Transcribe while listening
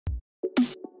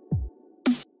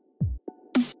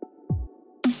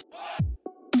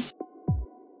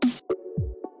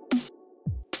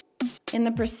In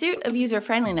the pursuit of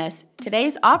user-friendliness,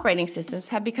 today's operating systems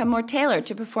have become more tailored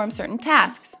to perform certain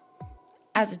tasks.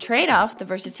 As a trade-off, the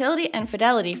versatility and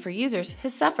fidelity for users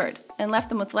has suffered and left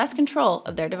them with less control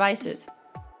of their devices.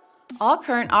 All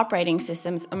current operating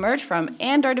systems emerge from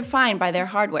and are defined by their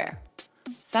hardware.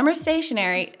 Some are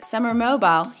stationary, some are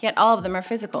mobile, yet all of them are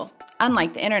physical,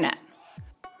 unlike the internet.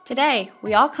 Today,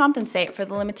 we all compensate for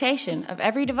the limitation of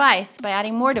every device by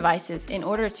adding more devices in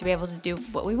order to be able to do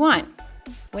what we want.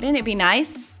 Wouldn't it be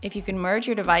nice if you could merge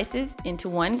your devices into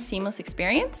one seamless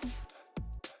experience?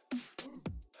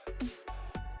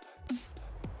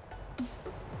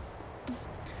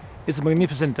 It's a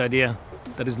magnificent idea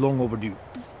that is long overdue.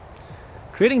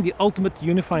 Creating the ultimate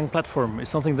unifying platform is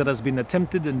something that has been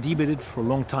attempted and debated for a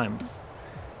long time.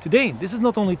 Today, this is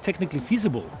not only technically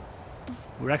feasible,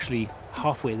 we're actually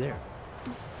halfway there.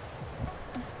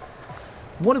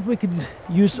 What if we could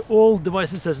use all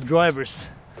devices as drivers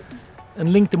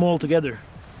and link them all together?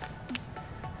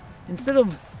 Instead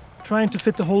of trying to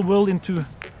fit the whole world into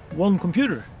one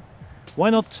computer, why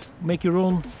not make your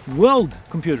own world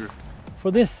computer? For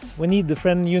this, we need the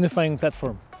Friend Unifying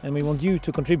platform, and we want you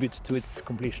to contribute to its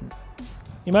completion.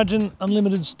 Imagine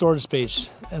unlimited storage space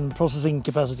and processing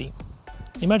capacity.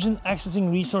 Imagine accessing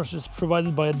resources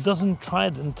provided by a dozen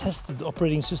tried and tested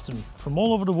operating systems from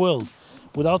all over the world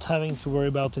without having to worry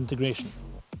about integration.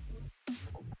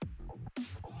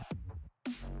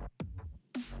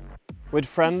 With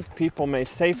Friend, people may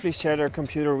safely share their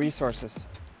computer resources.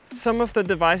 Some of the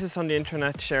devices on the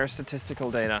internet share statistical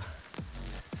data.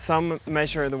 Some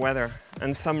measure the weather,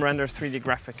 and some render 3D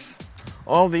graphics.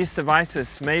 All these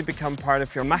devices may become part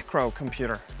of your macro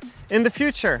computer. In the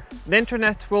future, the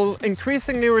internet will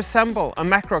increasingly resemble a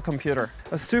macro computer.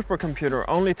 A supercomputer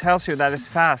only tells you that it's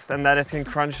fast and that it can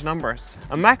crunch numbers.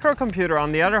 A macro computer,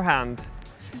 on the other hand,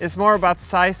 is more about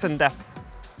size and depth.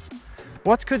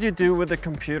 What could you do with a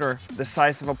computer the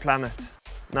size of a planet?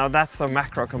 Now that's a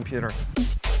macro computer.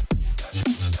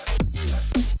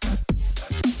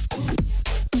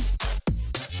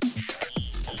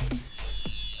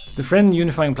 The Friend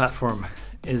Unifying platform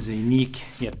is a unique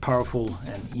yet powerful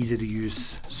and easy to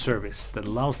use service that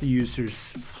allows the users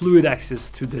fluid access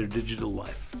to their digital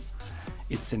life.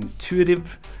 It's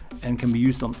intuitive and can be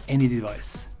used on any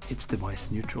device. It's device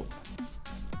neutral.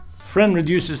 Friend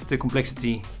reduces the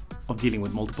complexity of dealing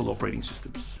with multiple operating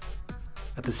systems.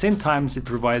 At the same time, it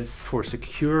provides for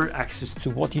secure access to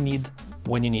what you need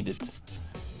when you need it.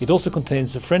 It also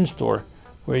contains a Friend store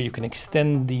where you can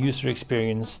extend the user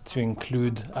experience to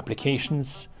include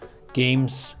applications,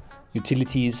 games,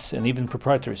 utilities, and even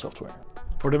proprietary software.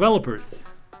 For developers,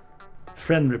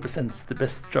 Friend represents the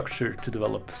best structure to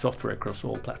develop software across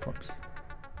all platforms.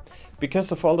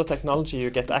 Because of all the technology you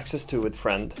get access to with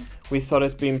Friend, we thought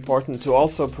it'd be important to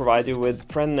also provide you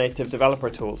with Friend native developer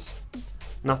tools.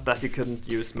 Not that you couldn't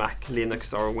use Mac,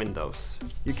 Linux, or Windows.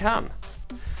 You can.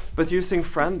 But using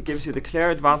Friend gives you the clear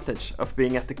advantage of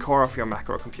being at the core of your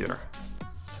macro computer.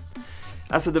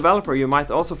 As a developer, you might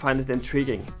also find it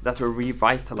intriguing that we're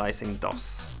revitalizing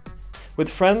DOS. With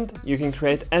Friend, you can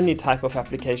create any type of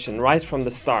application right from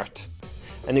the start,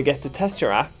 and you get to test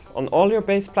your app on all your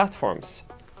base platforms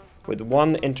with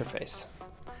one interface.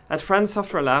 At Friend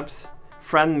Software Labs,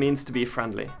 friend means to be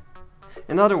friendly.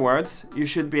 In other words, you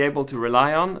should be able to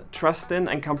rely on, trust in,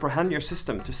 and comprehend your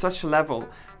system to such a level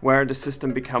where the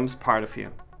system becomes part of you.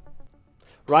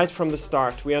 Right from the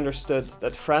start, we understood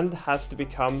that Friend has to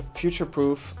become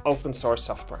future-proof open source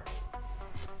software.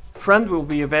 Friend will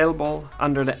be available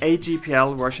under the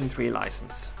AGPL version 3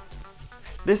 license.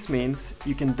 This means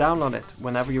you can download it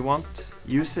whenever you want,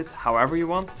 use it however you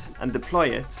want, and deploy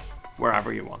it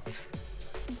wherever you want.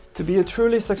 To be a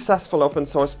truly successful open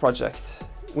source project,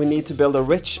 we need to build a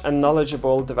rich and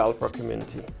knowledgeable developer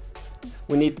community.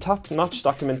 We need top-notch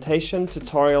documentation,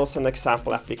 tutorials, and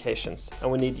example applications,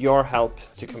 and we need your help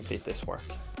to complete this work.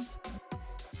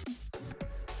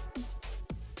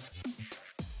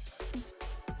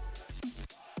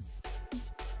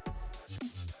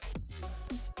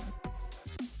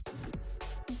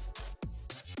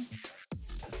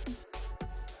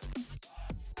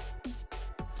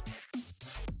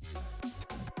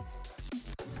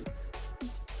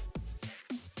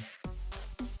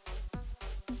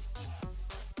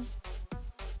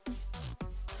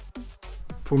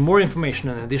 For more information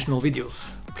and additional videos,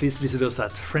 please visit us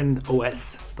at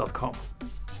friendos.com.